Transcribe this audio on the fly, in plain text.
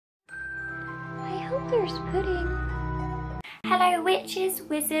hope there's pudding. Hello witches,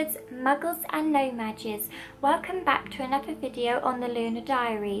 wizards, muggles and no mages. Welcome back to another video on the Lunar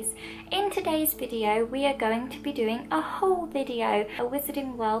Diaries. In today's video we are going to be doing a haul video, a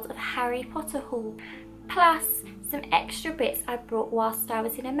Wizarding World of Harry Potter haul, plus some extra bits I brought whilst I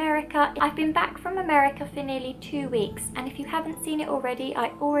was in America. I've been back from America for nearly 2 weeks, and if you haven't seen it already, I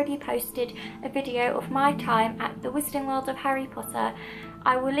already posted a video of my time at the Wizarding World of Harry Potter.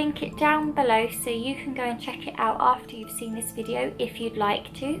 I will link it down below so you can go and check it out after you've seen this video if you'd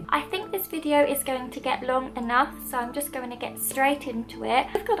like to. I think this video is going to get long enough, so I'm just going to get straight into it.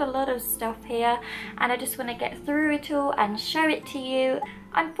 I've got a lot of stuff here and I just want to get through it all and show it to you.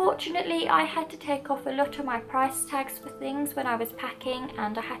 Unfortunately, I had to take off a lot of my price tags for things when I was packing,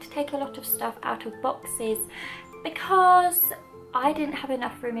 and I had to take a lot of stuff out of boxes because I didn't have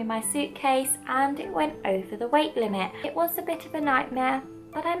enough room in my suitcase and it went over the weight limit. It was a bit of a nightmare,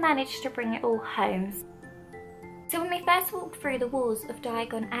 but I managed to bring it all home. So when we first walked through the walls of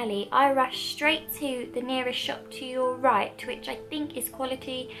Diagon Alley, I rushed straight to the nearest shop to your right, which I think is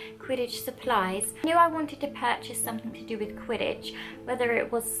Quality Quidditch Supplies. I knew I wanted to purchase something to do with Quidditch, whether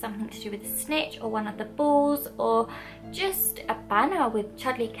it was something to do with the snitch or one of the balls or just a banner with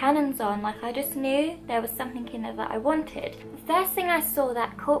Chudley cannons on. Like, I just knew there was something in there that I wanted. The first thing I saw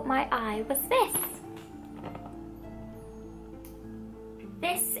that caught my eye was this.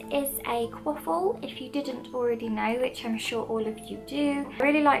 This is a Quaffle, if you didn't already know, which I'm sure all of you do. I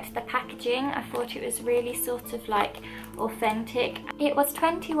really liked the packaging. I thought it was really sort of like authentic. It was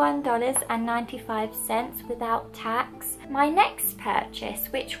 $21.95 without tax. My next purchase,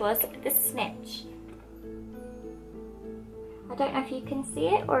 which was the snitch. I don't know if you can see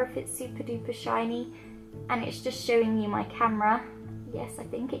it or if it's super duper shiny and it's just showing you my camera. Yes, I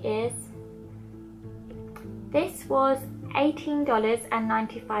think it is. This was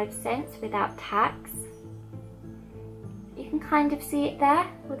 $18.95 without tax. You can kind of see it there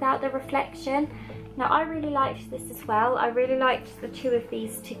without the reflection. Now, I really liked this as well. I really liked the two of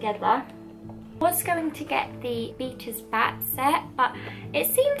these together. I was going to get the Beater's Bat set, but it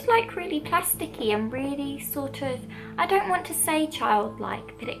seemed like really plasticky and really sort of, I don't want to say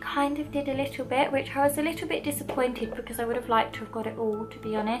childlike, but it kind of did a little bit, which I was a little bit disappointed because I would have liked to have got it all, to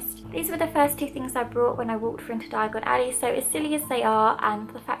be honest. These were the first two things I brought when I walked through into Diagon Alley, so as silly as they are and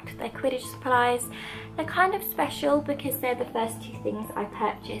the fact that they're Quidditch supplies, they're kind of special because they're the first two things I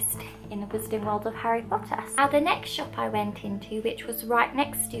purchased in the Wizarding World of Harry Potter. Now, the next shop I went into, which was right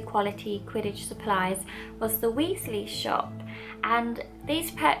next to Quality Quidditch Supplies, was the Weasley shop, and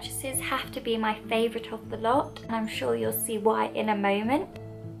these purchases have to be my favourite of the lot, and I'm sure you'll see why in a moment.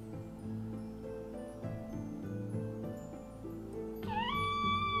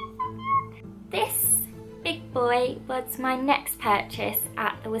 This big boy was my next purchase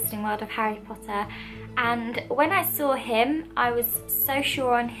at the Wizarding World of Harry Potter, and when I saw him, I was so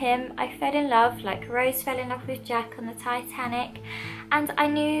sure on him. I fell in love, like Rose fell in love with Jack on the Titanic, and I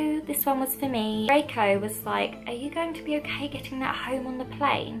knew this one was for me. Draco was like, are you going to be okay getting that home on the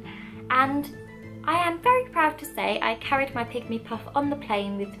plane? And I am very proud to say I carried my Pygmy Puff on the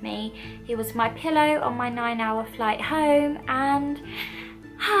plane with me. He was my pillow on my 9-hour flight home, and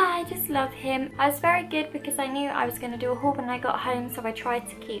I just love him. I was very good because I knew I was going to do a haul when I got home, so I tried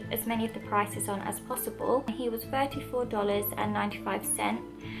to keep as many of the prices on as possible. He was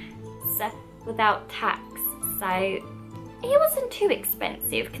 $34.95 without tax, so he wasn't too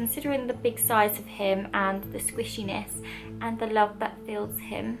expensive considering the big size of him and the squishiness and the love that fills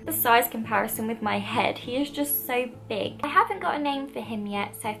him. The size comparison with my head, he is just so big. I haven't got a name for him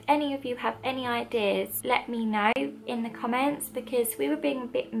yet, so if any of you have any ideas, let me know in the comments, because we were being a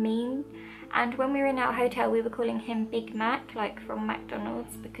bit mean, and when we were in our hotel we were calling him Big Mac, like from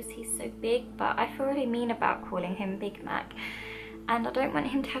McDonald's, because he's so big, but I feel really mean about calling him Big Mac, and I don't want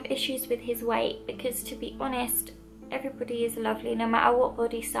him to have issues with his weight, because to be honest, everybody is lovely no matter what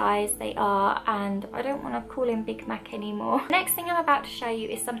body size they are, and I don't want to call him Big Mac anymore. The next thing I'm about to show you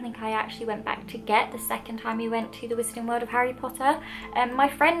is something I actually went back to get the second time we went to the Wizarding World of Harry Potter. My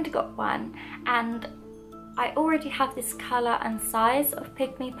friend got one, and I already have this colour and size of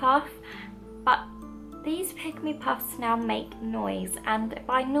Pygmy Puff, but these Pygmy Puffs now make noise, and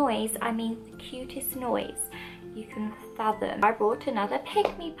by noise I mean the cutest noise you can fathom. I bought another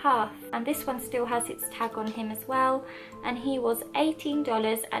Pygmy Puff, and this one still has its tag on him as well, and he was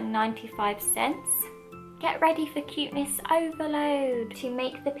 $18.95. Get ready for cuteness overload. To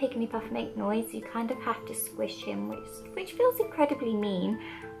make the Pygmy Puff make noise, you kind of have to squish him, which feels incredibly mean,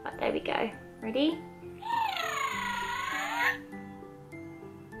 but there we go. Ready?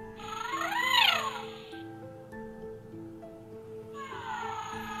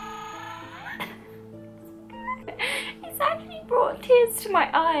 actually brought tears to my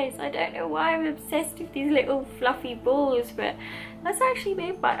eyes. I don't know why I'm obsessed with these little fluffy balls, but that's actually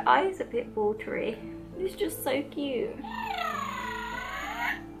made my eyes a bit watery. It's just so cute.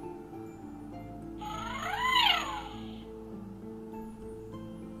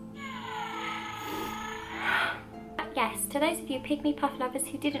 Yes, to those of you Pygmy Puff lovers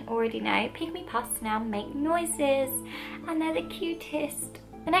who didn't already know, Pygmy Puffs now make noises and they're the cutest.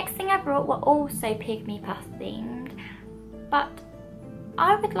 The next thing I brought were also Pygmy Puff themed, but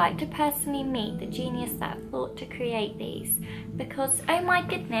I would like to personally meet the genius that thought to create these, because oh my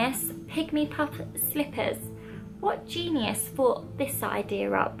goodness, Pygmy Puff slippers. What genius thought this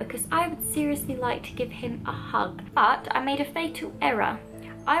idea up, because I would seriously like to give him a hug. But I made a fatal error.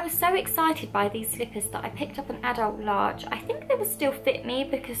 I was so excited by these slippers that I picked up an adult large. I think they will still fit me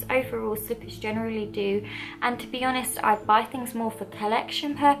because overall slippers generally do, and to be honest I buy things more for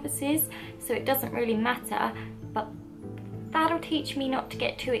collection purposes, so it doesn't really matter, but that'll teach me not to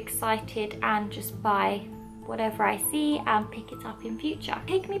get too excited and just buy whatever I see and pick it up in future.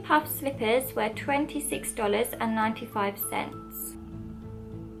 Pygmy Puff slippers were $26.95.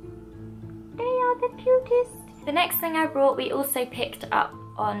 They are the cutest. The next thing I brought we also picked up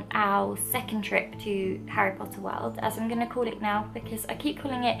on our second trip to Harry Potter World, as I'm going to call it now because I keep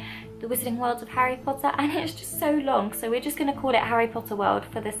calling it the Wizarding World of Harry Potter and it's just so long, so we're just going to call it Harry Potter World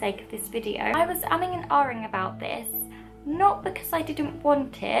for the sake of this video. I was umming and ahhing about this, not because I didn't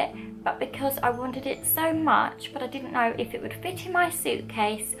want it, but because I wanted it so much, but I didn't know if it would fit in my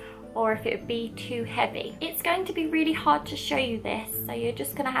suitcase or if it would be too heavy. It's going to be really hard to show you this, so you're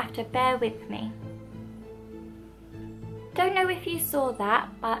just going to have to bear with me. Don't know if you saw that,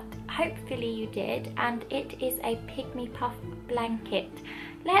 but hopefully you did, and it is a Pygmy Puff blanket.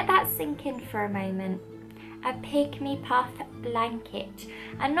 Let that sink in for a moment. A Pygmy Puff blanket,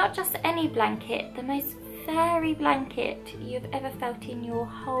 and not just any blanket, the most fairy blanket you've ever felt in your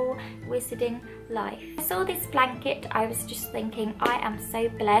whole wizarding life. I saw this blanket, I was just thinking, I am so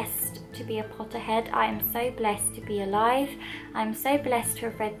blessed to be a Potterhead, I am so blessed to be alive, I'm so blessed to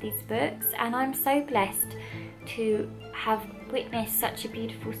have read these books, and I'm so blessed to have witnessed such a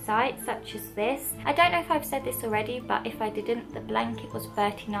beautiful sight such as this. I don't know if I've said this already, but if I didn't, the blanket was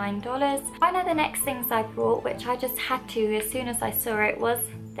 $39. One of the next things I brought, which I just had to as soon as I saw it, was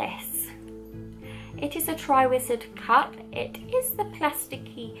this. It is a Triwizard cup. It is the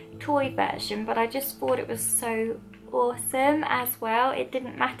plasticky toy version, but I just thought it was so awesome as well. It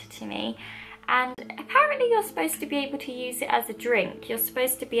didn't matter to me. And apparently you're supposed to be able to use it as a drink. You're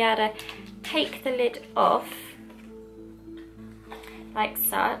supposed to be able to take the lid off like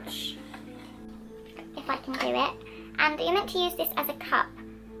such, if I can do it, and you're meant to use this as a cup.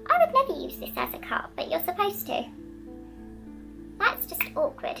 I would never use this as a cup, but you're supposed to. That's just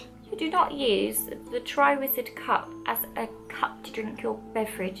awkward. You do not use the Triwizard cup as a cup to drink your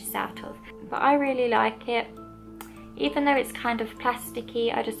beverages out of, but I really like it. Even though it's kind of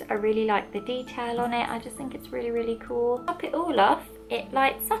plasticky, I really like the detail on it. I just think it's really cool. Top it all off, it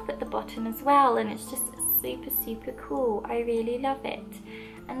lights up at the bottom as well, and it's just super cool. I really love it.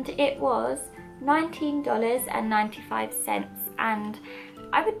 And it was $19.95, and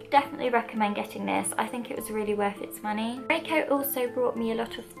I would definitely recommend getting this. I think it was really worth its money. Draco also brought me a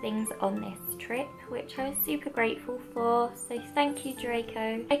lot of things on this trip, which I was super grateful for, so thank you,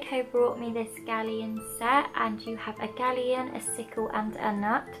 Draco. Draco brought me this Galleon set, and you have a Galleon, a sickle and a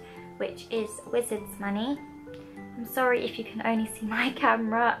nut, which is wizard's money. I'm sorry if you can only see my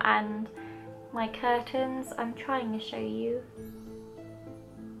camera and my curtains. I'm trying to show you.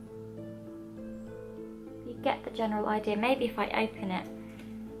 You get the general idea. Maybe if I open it.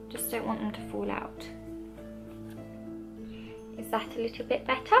 Just don't want them to fall out. Is that a little bit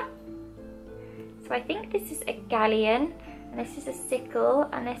better? So I think this is a Galleon, and this is a sickle,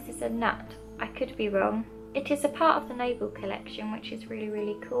 and this is a nut. I could be wrong. It is a part of the Noble collection, which is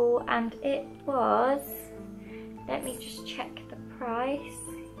really cool, and it was, let me just check the price,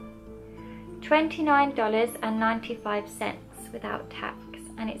 $29.95 without tax,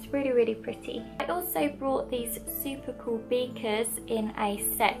 and it's really pretty. I also brought these super cool beakers in a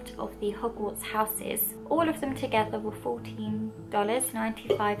set of the Hogwarts houses. All of them together were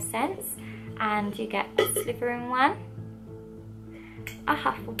 $14.95, and you get a Slytherin one, a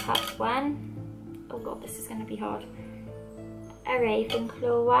Hufflepuff one, oh god this is going to be hard, a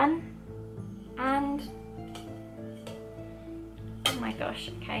Ravenclaw one, and oh my gosh,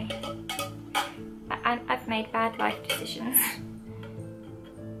 okay, I've made bad life decisions.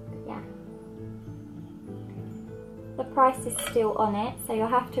 Yeah. The price is still on it, so you'll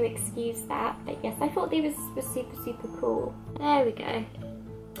have to excuse that. But yes, I thought these were super cool. There we go.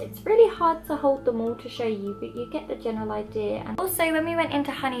 It's really hard to hold them all to show you, but you get the general idea. And also when we went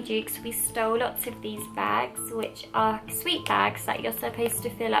into Honeydukes, we stole lots of these bags, which are sweet bags that you're supposed to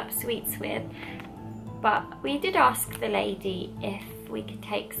fill up sweets with. But we did ask the lady if we could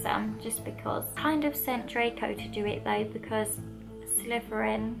take some, just because. Kind of sent Draco to do it though, because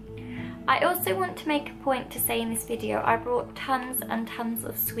Slytherin. I also want to make a point to say in this video, I brought tons and tons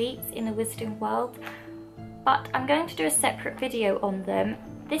of sweets in the Wizarding World, but I'm going to do a separate video on them.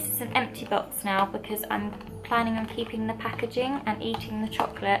 This is an empty box now because I'm planning on keeping the packaging and eating the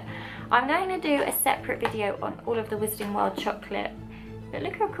chocolate. I'm going to do a separate video on all of the Wizarding World chocolate. But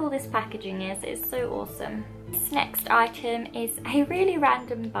look how cool this packaging is, it's so awesome. This next item is a really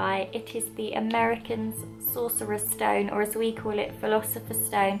random buy. It is the Americans Sorcerer's Stone, or as we call it, Philosopher's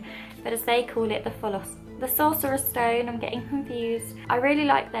Stone, but as they call it, the Sorcerer's Stone. I'm getting confused. I really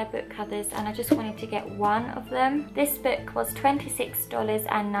like their book covers and I just wanted to get one of them. This book was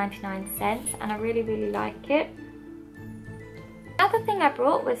 $26.99 and I really like it. Another thing I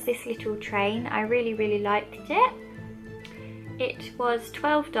brought was this little train. I really liked it. It was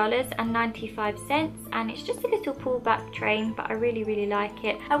 $12.95 and it's just a little pullback train, but I really like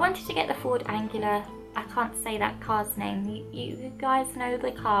it. I wanted to get the Ford Angular. I can't say that car's name. You guys know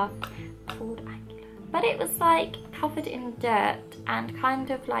the car. Ford Angular. But it was like covered in dirt and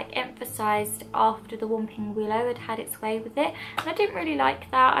kind of like emphasised after the Whomping Willow had its way with it. And I didn't really like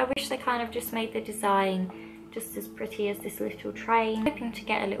that. I wish they kind of just made the design just as pretty as this little train. I'm hoping to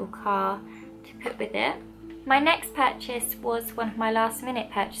get a little car to put with it. My next purchase was one of my last minute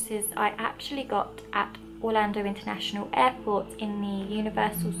purchases I actually got at Orlando International Airport in the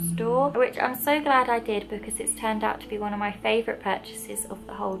Universal store, which I'm so glad I did because it's turned out to be one of my favourite purchases of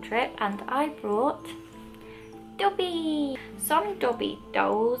the whole trip, and I brought Dobby. Some Dobby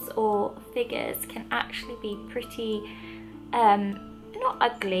dolls or figures can actually be pretty, not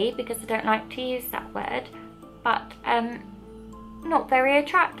ugly because I don't like to use that word, but not very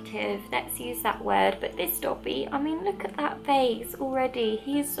attractive, let's use that word. But this Dobby, I mean, look at that face already,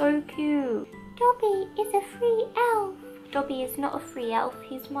 he is so cute. Dobby is a free elf. Dobby is not a free elf,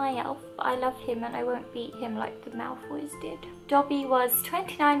 he's my elf, but I love him and I won't beat him like the Malfoys did. Dobby was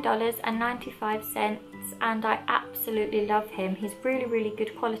 $29.95 and I absolutely love him. He's really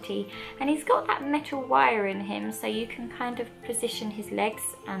good quality and he's got that metal wire in him so you can kind of position his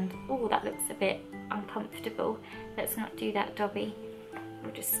legs, and oh, that looks a bit uncomfortable. Let's not do that, Dobby.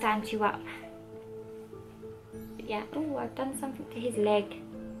 We'll just stand you up. But yeah, oh, I've done something to his leg.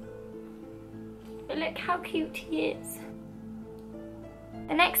 But look how cute he is.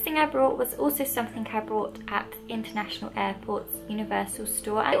 The next thing I brought was also something I brought at International Airport's Universal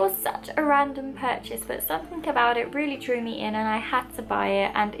store. And it was such a random purchase, but something about it really drew me in and I had to buy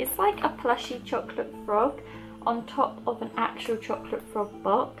it. And it's like a plushy chocolate frog on top of an actual chocolate frog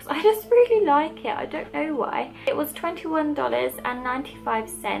box. I just really like it, I don't know why. It was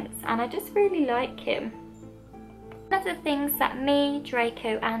 $21.95 and I just really like him. One of the things that me,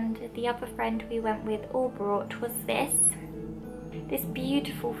 Draco and the other friend we went with all brought was this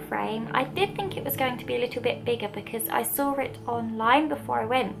beautiful frame. I did think it was going to be a little bit bigger because I saw it online before I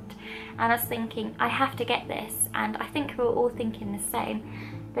went and I was thinking I have to get this, and I think we were all thinking the same.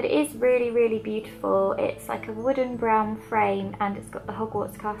 But it is really beautiful. It's like a wooden brown frame and it's got the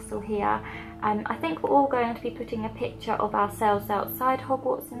Hogwarts castle here. I think we're all going to be putting a picture of ourselves outside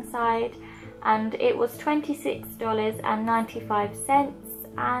Hogwarts inside, and it was $26.95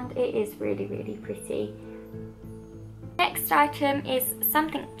 and it is really pretty. Next item is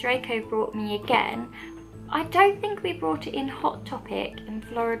something Draco brought me again. I don't think we brought it in Hot Topic in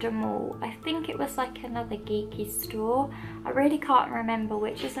Florida Mall. I think it was like another geeky store. I really can't remember,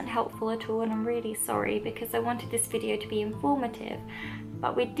 which isn't helpful at all, and I'm really sorry because I wanted this video to be informative.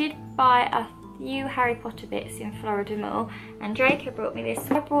 But we did buy a few Harry Potter bits in Florida Mall and Draco brought me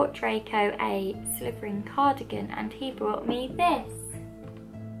this. I brought Draco a Slytherin cardigan and he brought me this,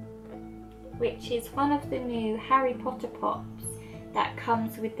 which is one of the new Harry Potter pops that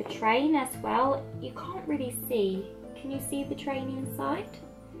comes with the train as well. You can't really see. Can you see the train inside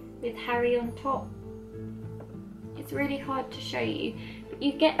with Harry on top? It's really hard to show you, but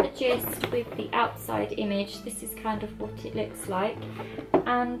you get the gist with the outside image. This is kind of what it looks like,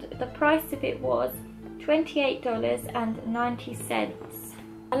 and the price of it was $28.90.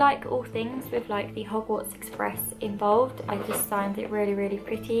 I like all things with like the Hogwarts Express involved. I just find it really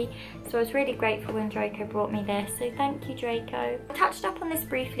pretty. So I was really grateful when Draco brought me this. So thank you, Draco. I touched up on this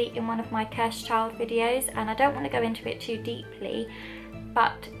briefly in one of my Cursed Child videos and I don't want to go into it too deeply.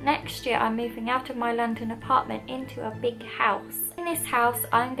 But next year I'm moving out of my London apartment into a big house. In this house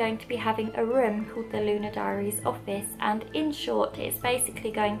I'm going to be having a room called the Luna Diaries office, and in short it's basically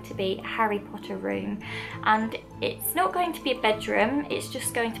going to be a Harry Potter room, and it's not going to be a bedroom, it's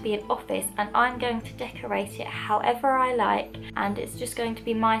just going to be an office, and I'm going to decorate it however I like, and it's just going to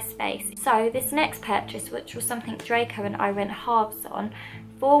be my space. So this next purchase, which was something Draco and I went halves on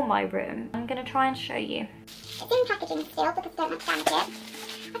for my room, I'm going to try and show you. It's in packaging still because I don't want to damage it.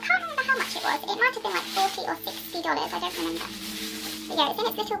 I can't remember how much it was. It might have been like $40 or $60, I don't remember. But yeah, it's in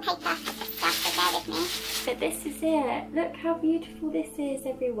its little paper stuff, so bear with me. But this is it. Look how beautiful this is,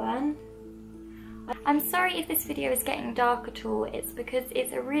 everyone. I'm sorry if this video is getting dark at all. It's because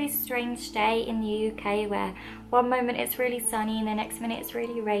it's a really strange day in the UK where one moment it's really sunny and the next minute it's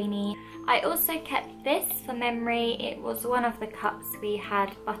really rainy. I also kept this for memory. It was one of the cups we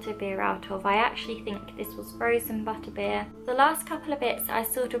had butterbeer out of. I actually think this was frozen butterbeer. The last couple of bits I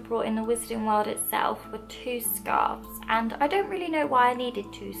sort of brought in the Wizarding World itself were 2 scarves, and I don't really know why I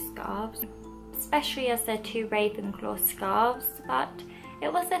needed 2 scarves, especially as they're 2 Ravenclaw scarves, but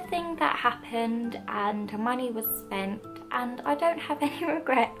it was a thing that happened and money was spent and I don't have any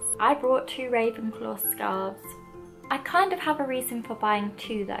regrets. I brought 2 Ravenclaw scarves. I kind of have a reason for buying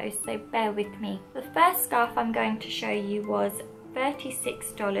 2 though, so bear with me. The first scarf I'm going to show you was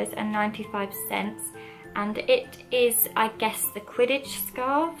 $36.95, and it is, I guess, the Quidditch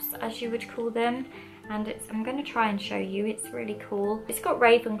scarves, as you would call them. And I'm going to try and show you, it's really cool. It's got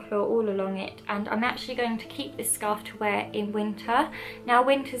Ravenclaw all along it, and I'm actually going to keep this scarf to wear in winter. Now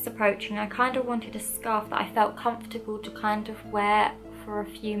winter's approaching, I kind of wanted a scarf that I felt comfortable to kind of wear for a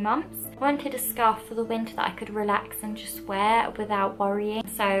few months. I wanted a scarf for the winter that I could relax and just wear without worrying,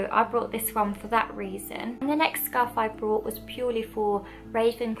 so I brought this one for that reason. And the next scarf I brought was purely for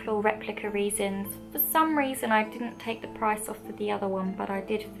Ravenclaw replica reasons. For some reason I didn't take the price off for the other one, but I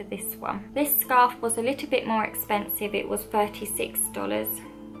did for this one. This scarf was a little bit more expensive, it was $36,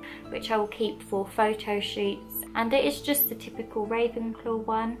 which I will keep for photo shoots, and it is just the typical Ravenclaw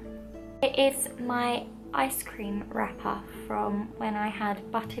one. It is my ice cream wrapper from when I had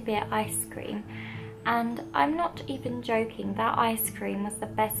butterbeer ice cream, and I'm not even joking, that ice cream was the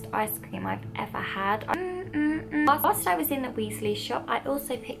best ice cream I've ever had. Whilst I was in the Weasley shop, I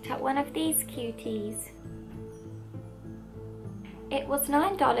also picked up one of these cuties. It was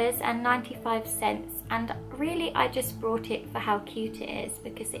 $9.95, and really I just brought it for how cute it is,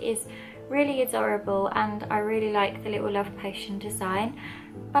 because it is really adorable and I really like the little love potion design.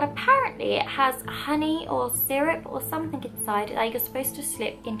 But apparently it has honey or syrup or something inside that you're supposed to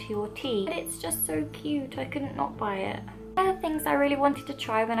slip into your tea. But it's just so cute, I couldn't not buy it. One of the things I really wanted to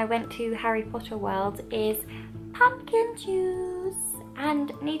try when I went to Harry Potter World is pumpkin juice,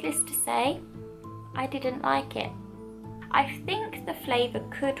 and needless to say, I didn't like it. I think the flavour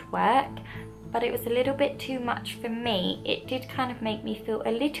could work, but it was a little bit too much for me. It did kind of make me feel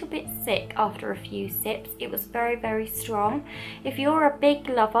a little bit sick after a few sips. It was very, very strong. If you're a big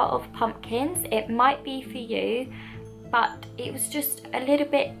lover of pumpkins, it might be for you, but it was just a little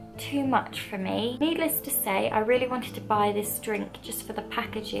bit too much for me. Needless to say, I really wanted to buy this drink just for the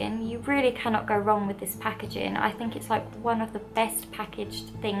packaging. You really cannot go wrong with this packaging. I think it's like one of the best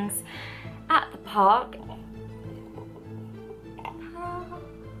packaged things at the park.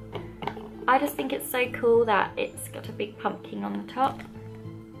 I just think it's so cool that it's got a big pumpkin on the top.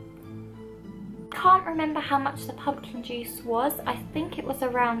 Can't remember how much the pumpkin juice was. I think it was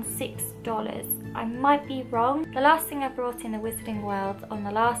around $6. I might be wrong. The last thing I brought in the Wizarding World on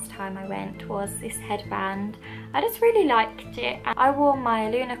the last time I went was this headband. I just really liked it. I wore my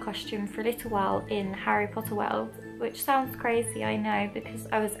Luna costume for a little while in Harry Potter World, which sounds crazy, I know, because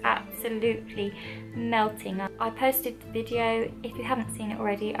I was absolutely melting. I posted the video. If you haven't seen it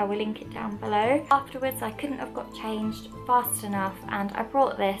already, I will link it down below. Afterwards, I couldn't have got changed fast enough, and I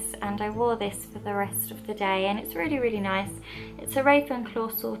brought this and I wore this for the rest of the day, and it's really, really nice. It's a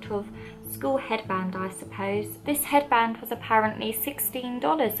Ravenclaw sort of school headband, I suppose. This headband was apparently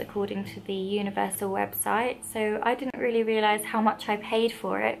 $16 according to the Universal website, so I didn't really realise how much I paid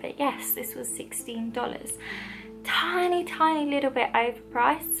for it, but yes, this was $16. Tiny little bit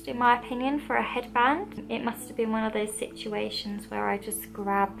overpriced in my opinion for a headband. It must have been one of those situations where I just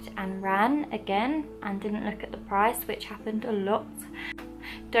grabbed and ran again and didn't look at the price, which happened a lot.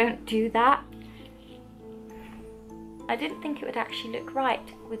 Don't do that. I didn't think it would actually look right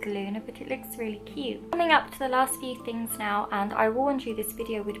with Luna, but it looks really cute. Coming up to the last few things now, and I warned you this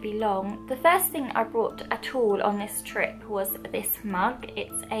video would be long. The first thing I brought at all on this trip was this mug.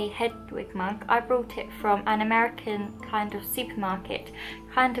 It's a Hedwig mug. I brought it from an American kind of supermarket,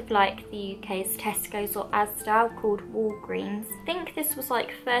 kind of like the UK's Tesco's or Asda, called Walgreens. I think this was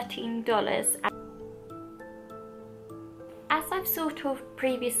like $13. As I I've sort of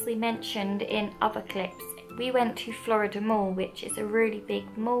previously mentioned in other clips, we went to Florida Mall, which is a really big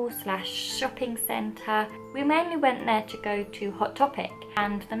mall slash shopping centre. We mainly went there to go to Hot Topic,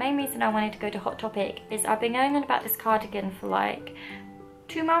 and the main reason I wanted to go to Hot Topic is I've been going on about this cardigan for like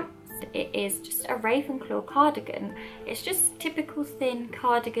 2 months. It is just a Ravenclaw cardigan. It's just typical thin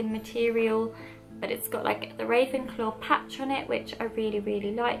cardigan material, but it's got like the Ravenclaw patch on it, which I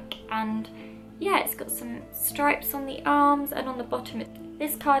really like, and yeah, it's got some stripes on the arms and on the bottom.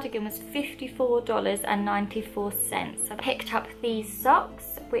 This cardigan was $54.94. I picked up these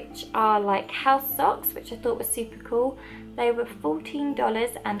socks, which are like house socks, which I thought was super cool. They were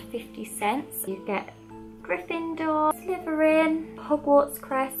 $14.50. You get Gryffindor, Slytherin, Hogwarts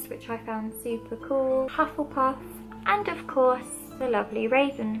crest, which I found super cool, Hufflepuff, and of course the lovely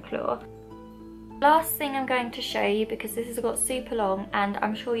Ravenclaw. Last thing I'm going to show you, because this has got super long and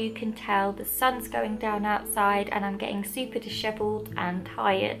I'm sure you can tell the sun's going down outside and I'm getting super dishevelled and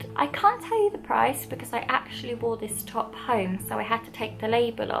tired. I can't tell you the price because I actually wore this top home, so I had to take the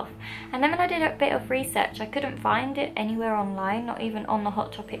label off. And then when I did a bit of research, I couldn't find it anywhere online, not even on the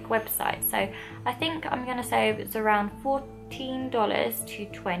Hot Topic website. So I think I'm going to say it's around $14 to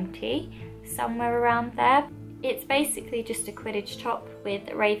 $20, somewhere around there. It's basically just a Quidditch top with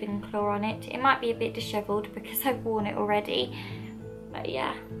Ravenclaw on it. It might be a bit dishevelled because I've worn it already, but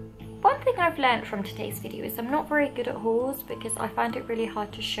yeah. One thing I've learned from today's video is I'm not very good at hauls because I find it really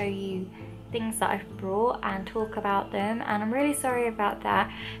hard to show you things that I've brought and talk about them, and I'm really sorry about that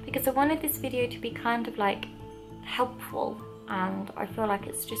because I wanted this video to be kind of like helpful, and I feel like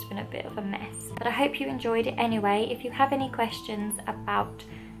it's just been a bit of a mess. But I hope you enjoyed it anyway. If you have any questions about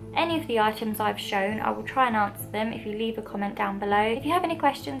any of the items I've shown, I will try and answer them if you leave a comment down below. If you have any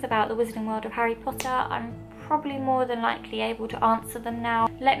questions about the Wizarding World of Harry Potter, I'm probably more than likely able to answer them now.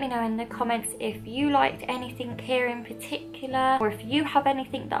 Let me know in the comments if you liked anything here in particular, or if you have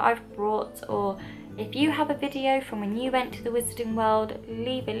anything that I've brought, or if you have a video from when you went to the Wizarding World.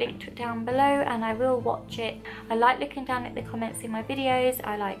 Leave a link to it down below and I will watch it. I like looking down at the comments in my videos.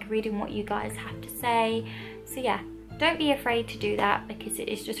 I like reading what you guys have to say. So yeah, don't be afraid to do that because it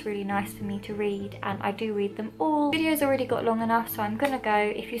is just really nice for me to read, and I do read them all. The video's already got long enough, so I'm gonna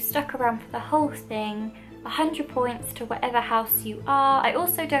go. If you stuck around for the whole thing, 100 points to whatever house you are. I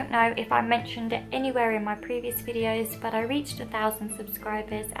also don't know if I mentioned it anywhere in my previous videos, but I reached 1,000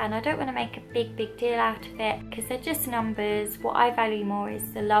 subscribers and I don't want to make a big deal out of it because they're just numbers. What I value more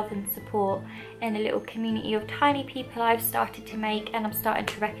is the love and support in a little community of tiny people I've started to make, and I'm starting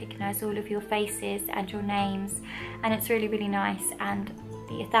to recognise all of your faces and your names, and it's really nice. And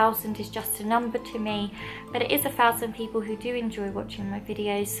the 1,000 is just a number to me, but it is 1,000 people who do enjoy watching my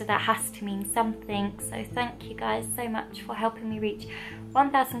videos, so that has to mean something. So thank you guys so much for helping me reach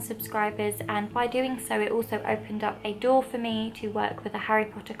 1,000 subscribers, and by doing so it also opened up a door for me to work with a Harry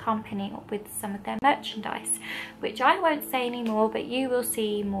Potter company with some of their merchandise, which I won't say anymore, but you will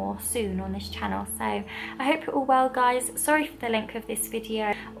see more soon on this channel. So I hope you're all well, guys. Sorry for the length of this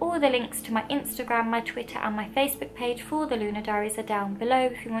video. All the links to my Instagram, my Twitter and my Facebook page for the Lunar Diaries are down below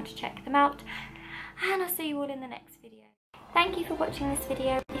if you want to check them out, and I'll see you all in the next video. Thank you for watching this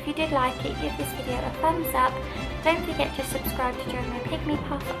video. If you did like it, give this video a thumbs up. Don't forget to subscribe to join my Pygmy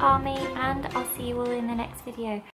Puff army, and I'll see you all in the next video.